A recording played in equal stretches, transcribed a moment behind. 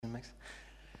Max.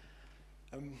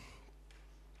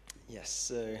 Yes,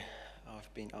 so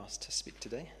I've been asked to speak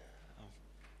today.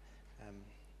 I've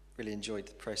really enjoyed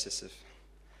the process of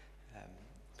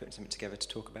putting something together to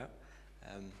talk about.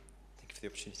 Thank you for the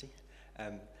opportunity.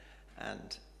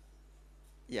 And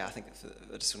yeah, I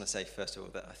just want to say first of all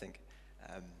that I think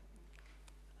I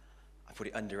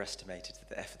probably underestimated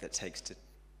the effort that it takes to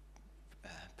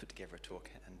put together a talk,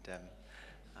 and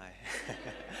I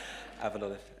have a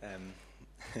lot of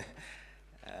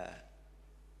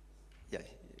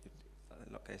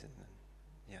a lot goes in. And,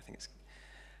 yeah, I think it's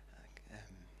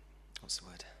what's the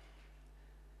word?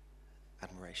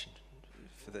 Admiration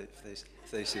for those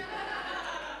who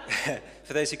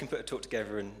for those who can put a talk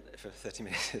together for 30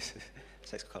 minutes. It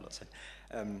takes quite a lot. So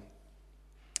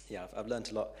yeah, I've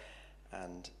learned a lot,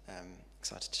 and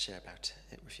excited to share about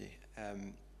it with you.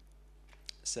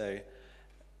 So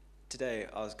today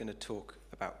I was going to talk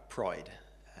about pride.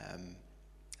 I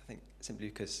think simply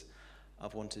because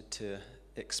I've wanted to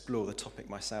explore the topic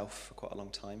myself for quite a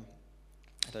long time.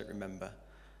 I don't remember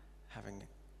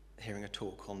hearing a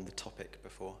talk on the topic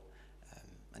before,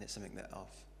 and it's something that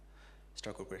I've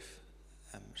struggled with.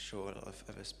 I'm sure a lot of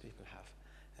other people have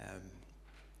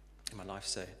in my life.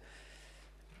 So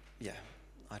yeah,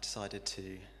 I decided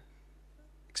to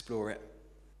explore it.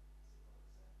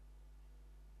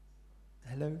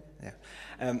 Hello? Yeah.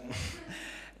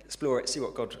 Explore it, see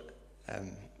what God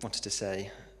wanted to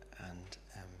say, and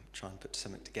try and put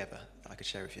something together that I could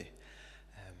share with you.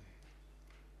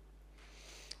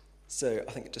 So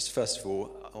I think just first of all,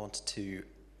 I wanted to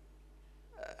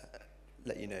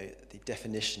let you know the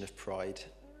definition of pride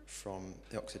from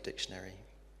the Oxford Dictionary.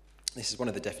 This is one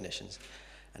of the definitions,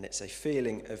 and it's a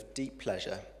feeling of deep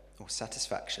pleasure or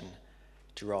satisfaction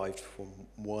derived from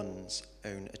one's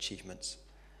own achievements,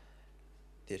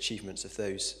 the achievements of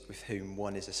those with whom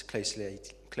one is as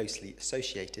closely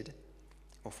associated,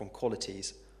 or from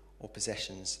qualities or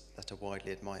possessions that are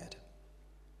widely admired.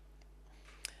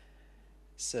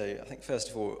 So I think first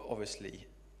of all, obviously,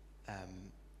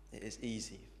 it is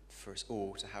easy for us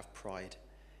all to have pride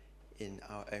in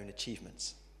our own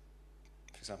achievements.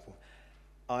 For example,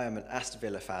 I am an Aston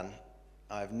Villa fan.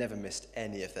 I've never missed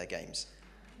any of their games.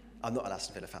 I'm not an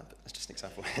Aston Villa fan, but that's just an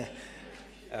example.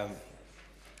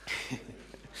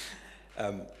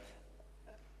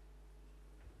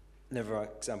 Another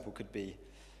example could be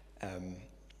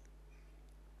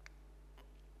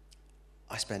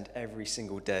I spend every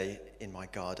single day in my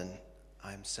garden.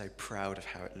 I am so proud of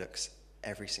how it looks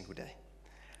every single day.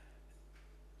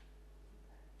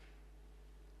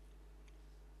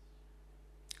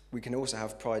 We can also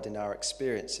have pride in our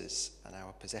experiences and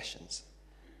our possessions.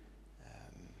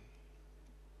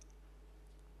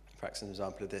 Perhaps an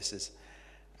example of this is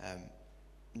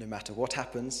no matter what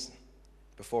happens,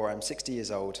 before I'm 60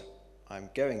 years old, I'm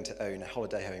going to own a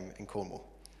holiday home in Cornwall.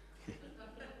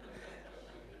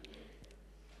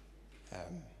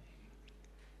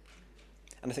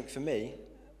 And I think for me,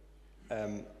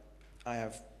 I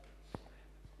have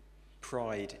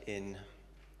pride in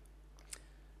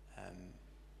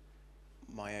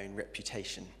my own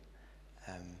reputation.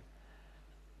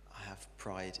 I have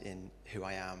pride in who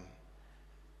I am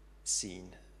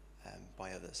seen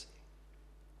by others.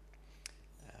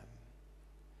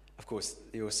 Of course,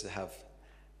 you also have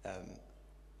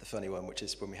the funny one, which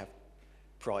is when we have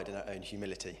pride in our own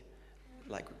humility.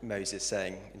 Like Moses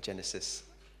saying in Genesis,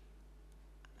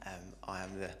 I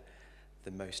am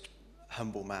the most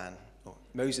humble man, or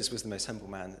Moses was the most humble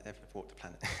man that ever walked the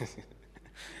planet.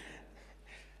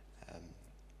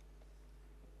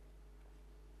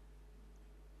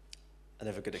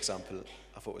 Another good example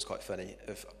I thought was quite funny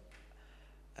of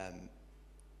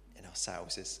in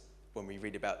ourselves is when we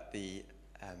read about the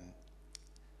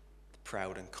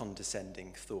proud and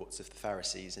condescending thoughts of the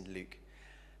Pharisees in Luke.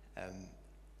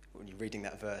 When you're reading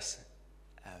that verse,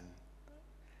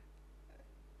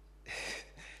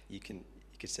 you could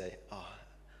say, "Oh,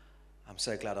 I'm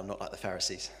so glad I'm not like the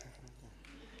Pharisees."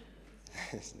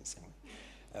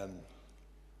 And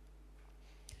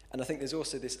I think there's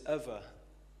also this other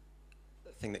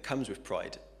thing that comes with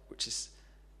pride, which is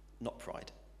not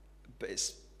pride, but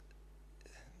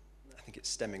I think it's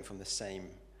stemming from the same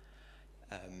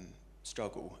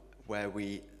struggle where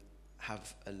we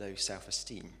have a low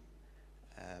self-esteem,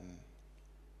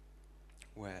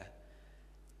 where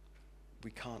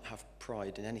we can't have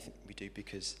pride in anything we do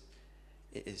because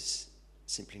it is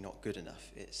simply not good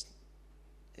enough. It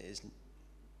is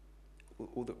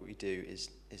all that we do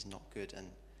is not good,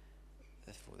 and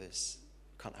therefore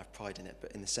can't have pride in it.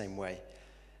 But in the same way,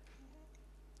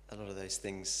 a lot of those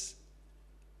things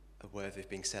are worthy of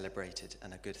being celebrated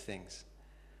and are good things.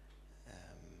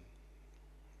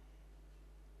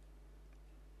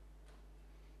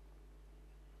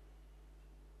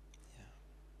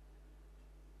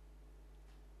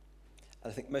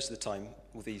 And I think most of the time,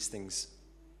 all these things,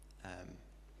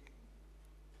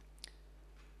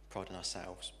 pride in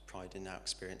ourselves, pride in our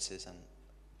experiences and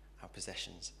our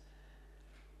possessions,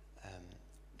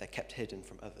 they're kept hidden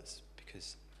from others,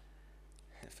 because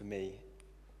for me,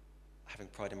 having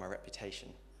pride in my reputation,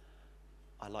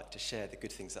 I like to share the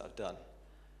good things that I've done,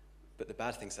 but the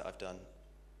bad things that I've done,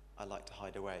 I like to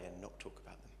hide away and not talk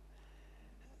about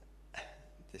them.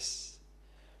 This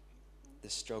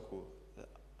struggle that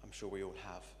I'm sure we all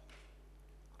have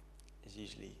is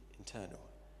usually internal.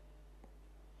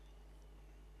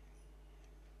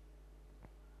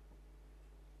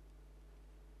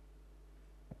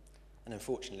 And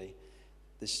unfortunately,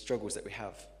 the struggles that we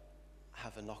have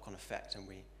a knock-on effect, and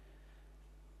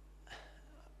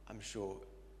I'm sure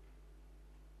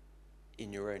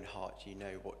in your own heart you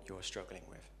know what you're struggling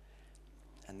with.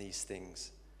 And these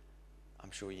things,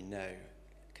 I'm sure you know,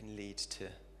 can lead to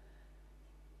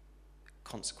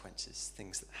consequences,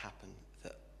 things that happen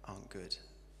that aren't good,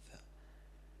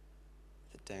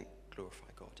 that don't glorify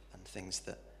God, and things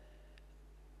that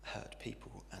hurt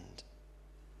people and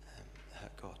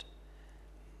hurt God.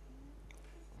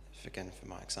 Again, for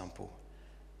my example,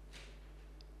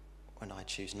 when I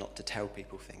choose not to tell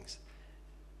people things,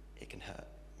 it can hurt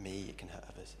me, it can hurt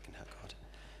others, it can hurt God.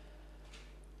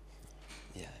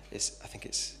 Yeah, I think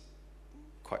it's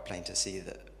quite plain to see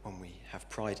that when we have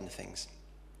pride in things,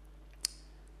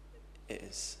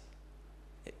 it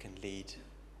can lead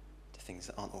to things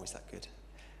that aren't always that good.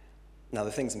 Now,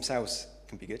 the things themselves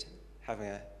can be good. Having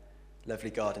a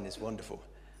lovely garden is wonderful.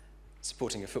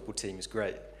 Supporting a football team is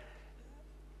great.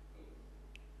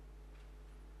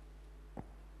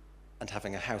 And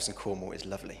having a house in Cornwall is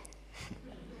lovely.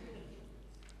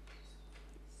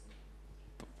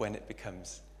 But when it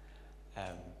becomes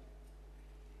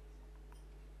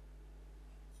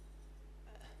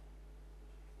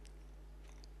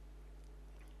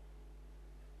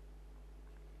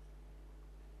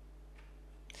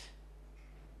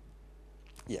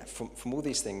from all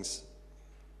these things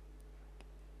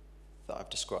that I've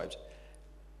described,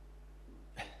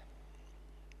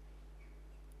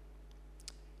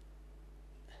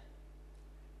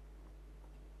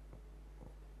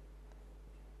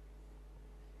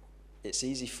 it's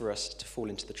easy for us to fall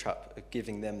into the trap of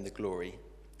giving them the glory,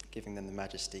 giving them the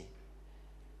majesty,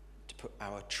 to put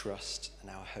our trust and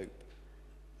our hope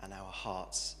and our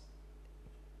hearts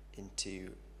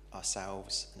into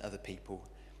ourselves and other people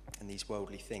and these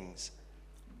worldly things.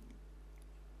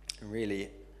 And really,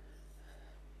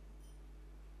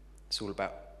 it's all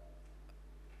about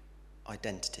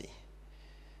identity.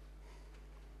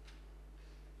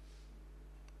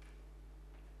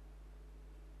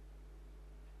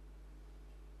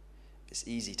 It's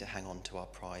easy to hang on to our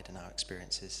pride and our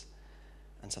experiences,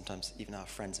 and sometimes even our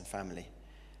friends and family.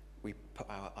 We put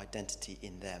our identity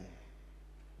in them.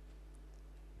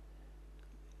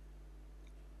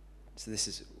 So this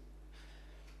is it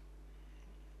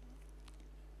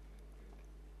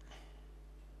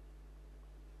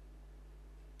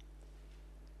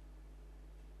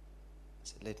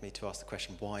led me to ask the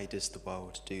question, why does the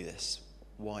world do this?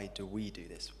 Why do we do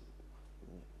this?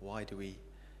 Why do we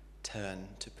turn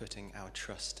to putting our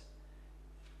trust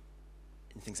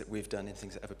in things that we've done, in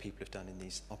things that other people have done, in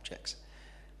these objects?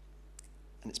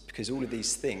 And it's because all of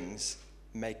these things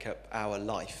make up our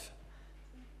life.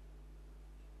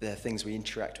 They're things we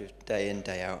interact with day in,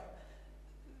 day out.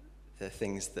 They're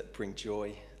things that bring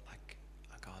joy, like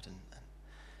our garden, and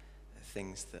they're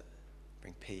things that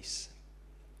bring peace,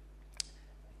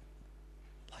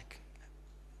 like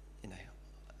a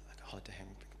holiday home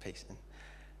bring peace,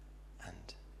 and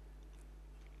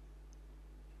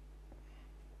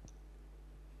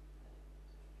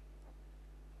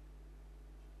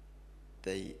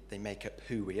they make up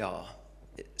who we are.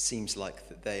 It seems like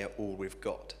that they are all we've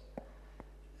got,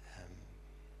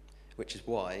 which is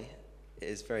why it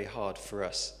is very hard for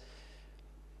us.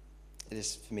 It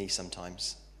is for me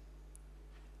sometimes.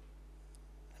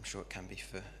 I'm sure it can be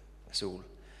for us all.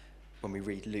 When we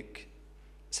read Luke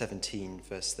 17,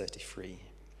 verse 33.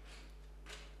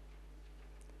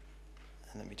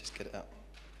 And let me just get it up.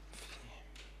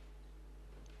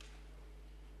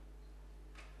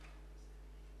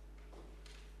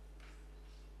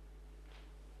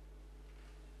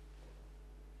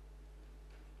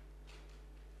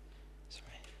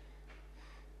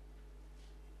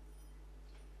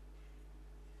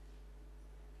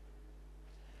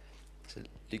 So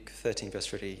Luke 13, verse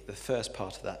 30, the first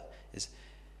part of that is...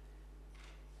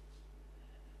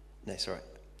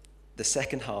 The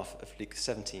second half of Luke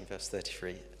 17, verse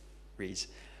 33 reads,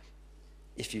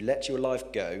 "If you let your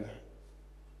life go,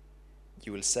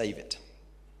 you will save it.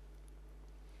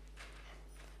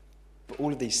 But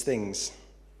all of these things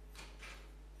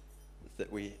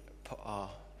that we put our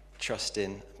trust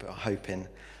in, put our hope in,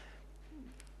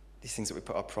 these things that we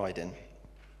put our pride in,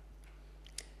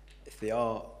 if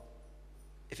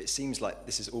it seems like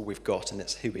this is all we've got and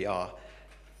that's who we are,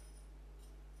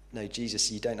 no,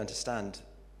 Jesus, you don't understand.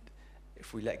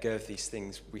 If we let go of these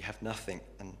things, we have nothing.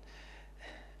 And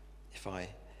if I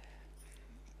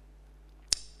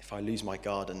lose my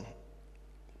garden,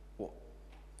 what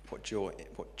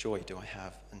joy do I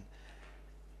have? And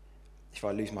if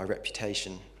I lose my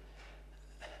reputation,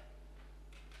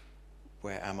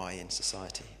 where am I in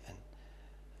society?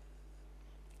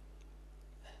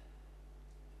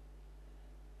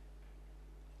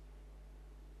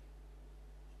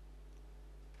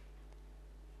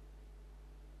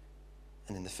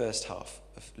 And in the first half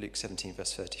of Luke 17,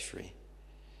 verse 33,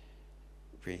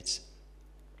 reads,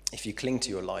 "If you cling to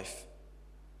your life,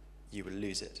 you will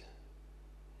lose it."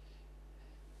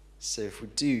 So if we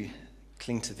do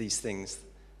cling to these things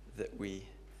that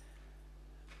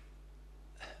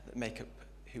make up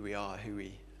who we are, that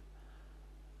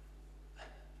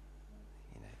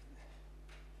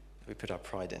we put our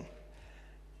pride in,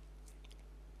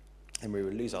 and we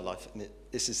will lose our life. And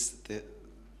this is the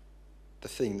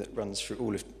thing that runs through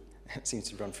all of, it seems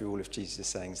to run through all of Jesus'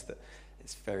 sayings, that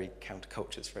it's very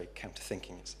counterculture, it's very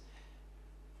counter-thinking.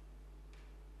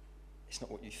 It's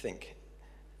not what you think.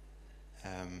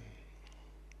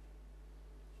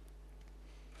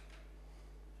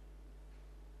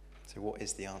 So what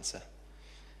is the answer?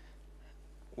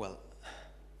 Well,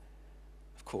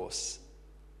 of course,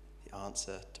 the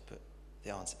answer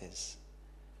is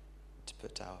to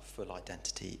put our full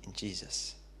identity in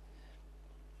Jesus.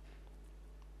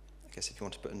 I guess if you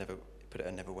want to put it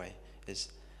another way, is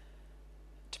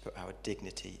to put our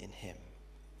dignity in him.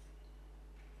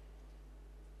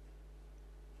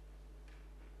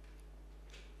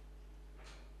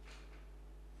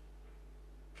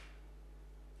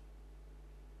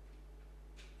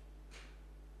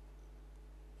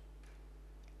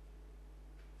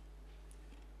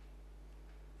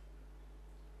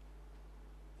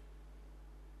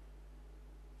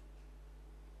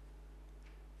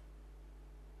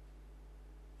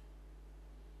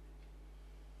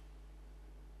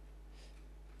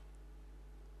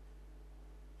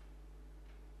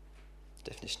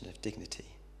 Definition of dignity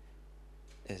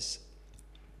is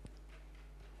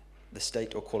the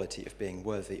state or quality of being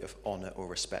worthy of honour or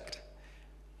respect.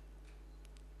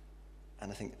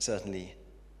 And I think certainly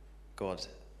God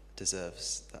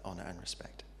deserves that honour and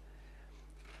respect.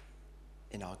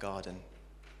 In our garden,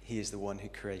 he is the one who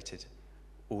created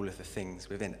all of the things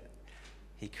within it.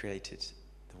 He created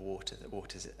the water that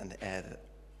waters it and the air that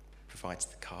provides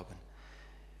the carbon.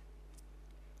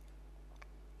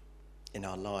 In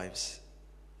our lives,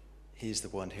 he is the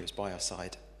one who is by our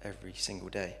side every single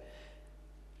day,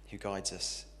 who guides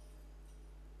us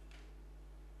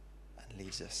and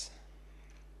leads us.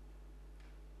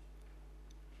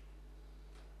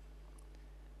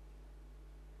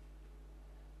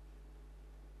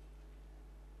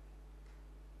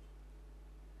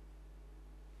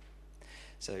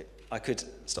 So I could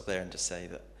stop there and just say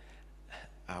that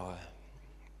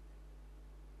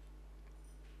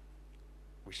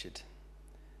we should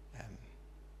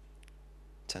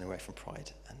turn away from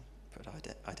pride and put our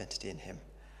identity in him.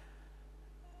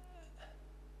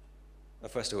 Well,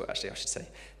 first of all, actually, I should say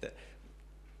that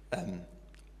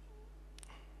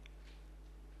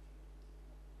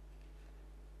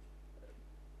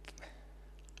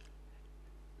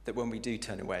that when we do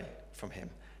turn away from him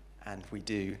and we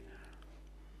do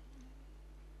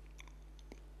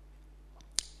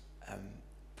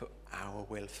put our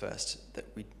will first, that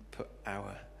we put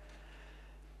our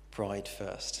pride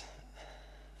first,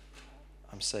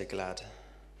 I'm so glad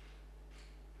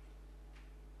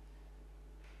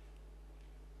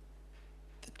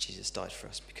that Jesus died for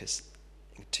us, because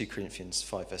in 2 Corinthians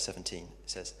 5 verse 17 it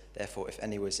says, "Therefore if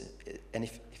anyone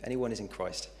is in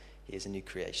Christ, he is a new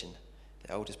creation.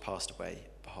 The old has passed away,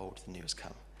 behold, the new has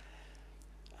come."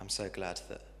 I'm so glad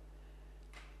that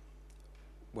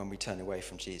when we turn away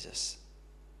from Jesus,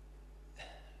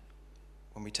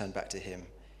 when we turn back to him,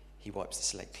 he wipes the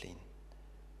slate clean.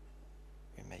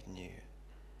 We're made new.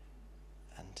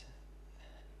 And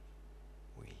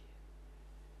we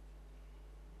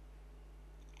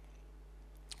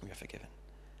are forgiven.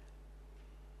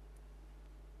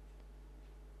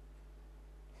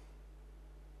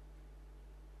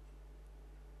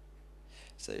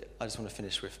 So I just want to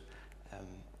finish with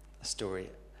a story.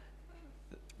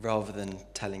 Rather than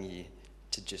telling you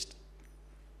to just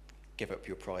give up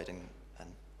your pride and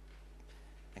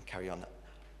carry on, I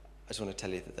just want to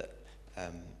tell you that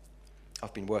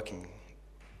I've been working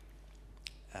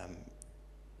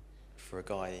for a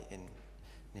guy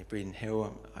near Breeden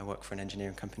Hill. I work for an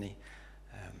engineering company.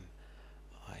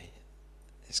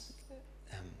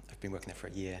 I've been working there for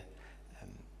a year,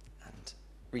 and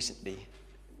recently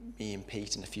me and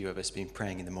Pete and a few of us have been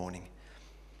praying in the morning,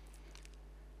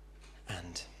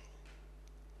 and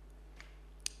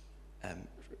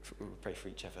we pray for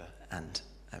each other, and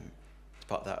as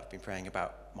part of that I've been praying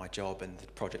about my job and the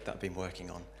project that I've been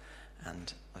working on,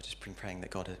 and I've just been praying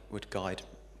that God would guide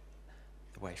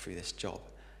the way through this job.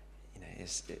 You know,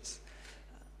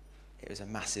 it was a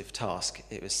massive task.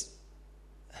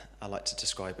 I like to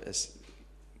describe it as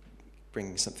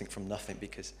bringing something from nothing,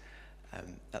 because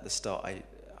at the start I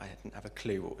didn't have a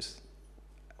clue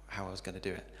how I was going to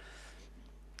do it.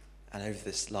 And over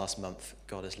this last month,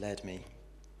 God has led me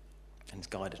and has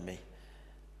guided me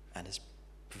and has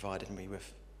provided me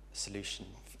with a solution,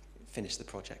 finish the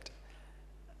project.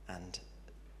 And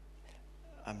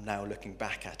I'm now looking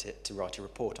back at it to write a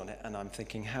report on it, and I'm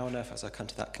thinking, how on earth has I come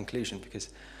to that conclusion? Because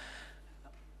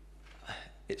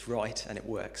it's right and it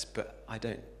works, but I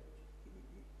don't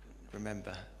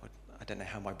remember, I don't know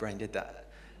how my brain did that.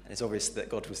 And it's obvious that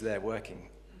God was there working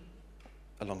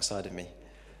alongside of me.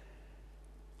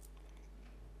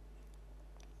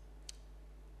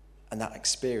 And that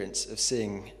experience of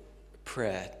seeing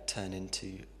prayer turn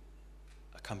into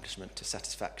accomplishment, to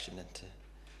satisfaction, and to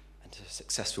a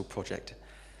successful project,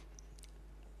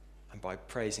 and by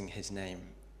praising his name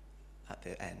at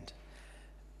the end,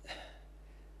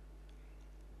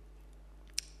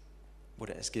 what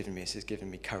it has given me is it's given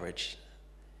me courage,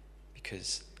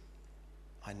 because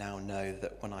I now know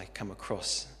that when I come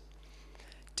across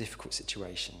difficult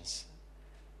situations,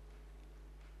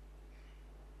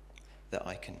 that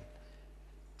I can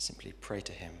simply pray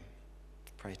to him,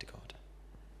 pray to God,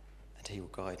 and he will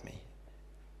guide me,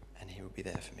 and he will be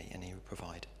there for me, and he will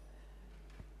provide.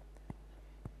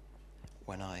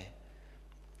 When I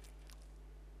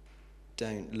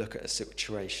don't look at a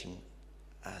situation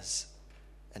as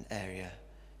an area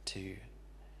to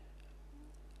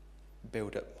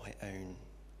build up my own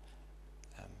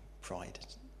pride,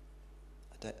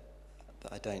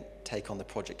 I don't take on the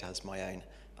project as my own,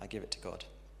 I give it to God.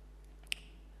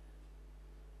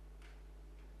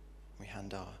 We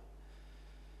hand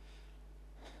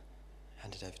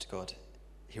it over to God,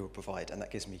 he will provide, and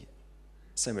that gives me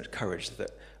so much courage that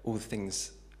all the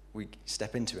things we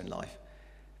step into in life,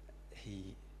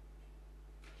 he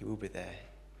will be there,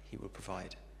 he will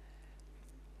provide.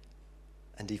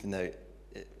 And even though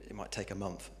it might take a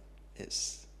month, he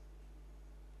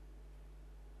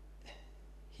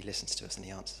listens to us and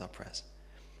he answers our prayers.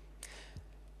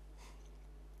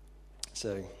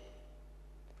 So,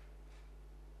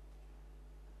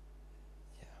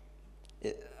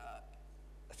 I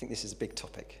think this is a big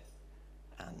topic,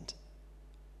 and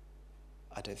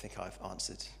I don't think I've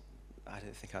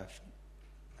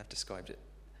described it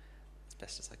as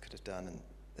best as I could have done, and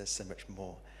there's so much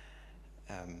more.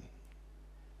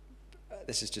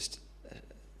 This is just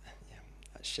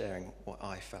sharing what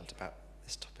I felt about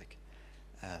this topic.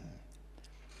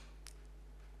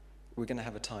 We're going to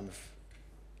have a time of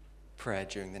prayer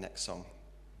during the next song,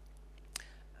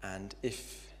 and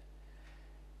if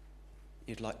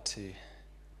you'd like to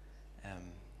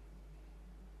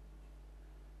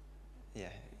you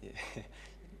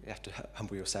have to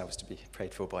humble yourselves to be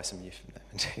prayed for by some youth.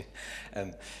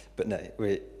 But no,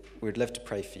 we'd love to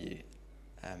pray for you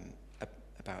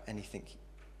about anything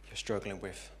you're struggling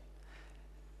with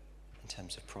in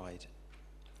terms of pride.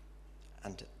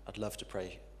 And I'd love to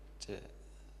pray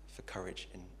for courage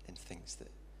in things that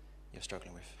you're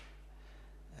struggling with.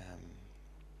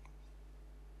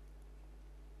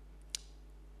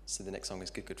 So the next song is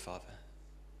Good, Good Father.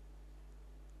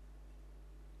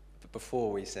 But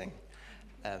before we sing,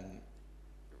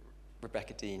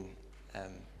 Rebecca Dean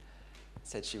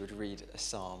said she would read a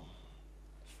psalm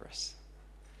for us.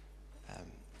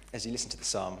 As you listen to the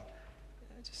psalm,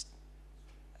 just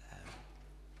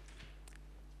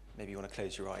maybe you want to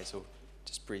close your eyes or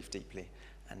just breathe deeply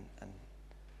and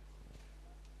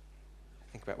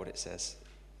think about what it says.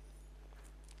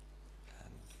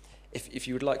 If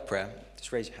you would like prayer,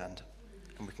 just raise your hand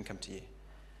and we can come to you.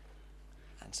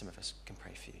 And some of us can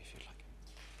pray for you if you'd like.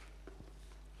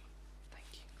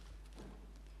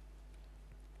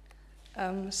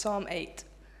 Thank you. Psalm 8,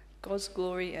 God's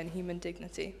glory and human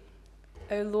dignity.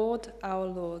 O Lord, our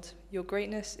Lord, your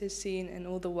greatness is seen in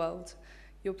all the world.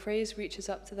 Your praise reaches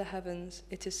up to the heavens.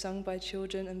 It is sung by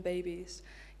children and babies.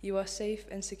 You are safe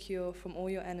and secure from all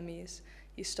your enemies.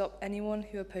 You stop anyone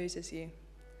who opposes you.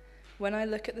 When I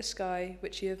look at the sky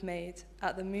which you have made,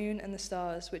 at the moon and the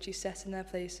stars which you set in their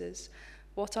places,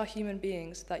 What are human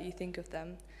beings that you think of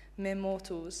them, mere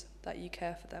mortals that you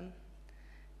care for them?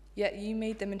 Yet you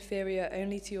made them inferior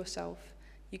only to yourself.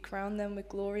 You crowned them with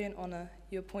glory and honor.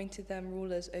 You appointed them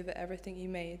rulers over everything you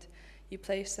made. You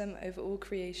placed them over all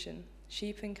creation,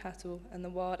 sheep and cattle, and the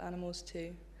wild animals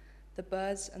too, the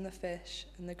birds and the fish,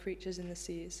 and the creatures in the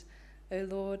seas. O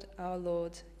Lord, our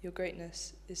Lord, your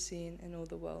greatness is seen in all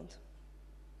the world.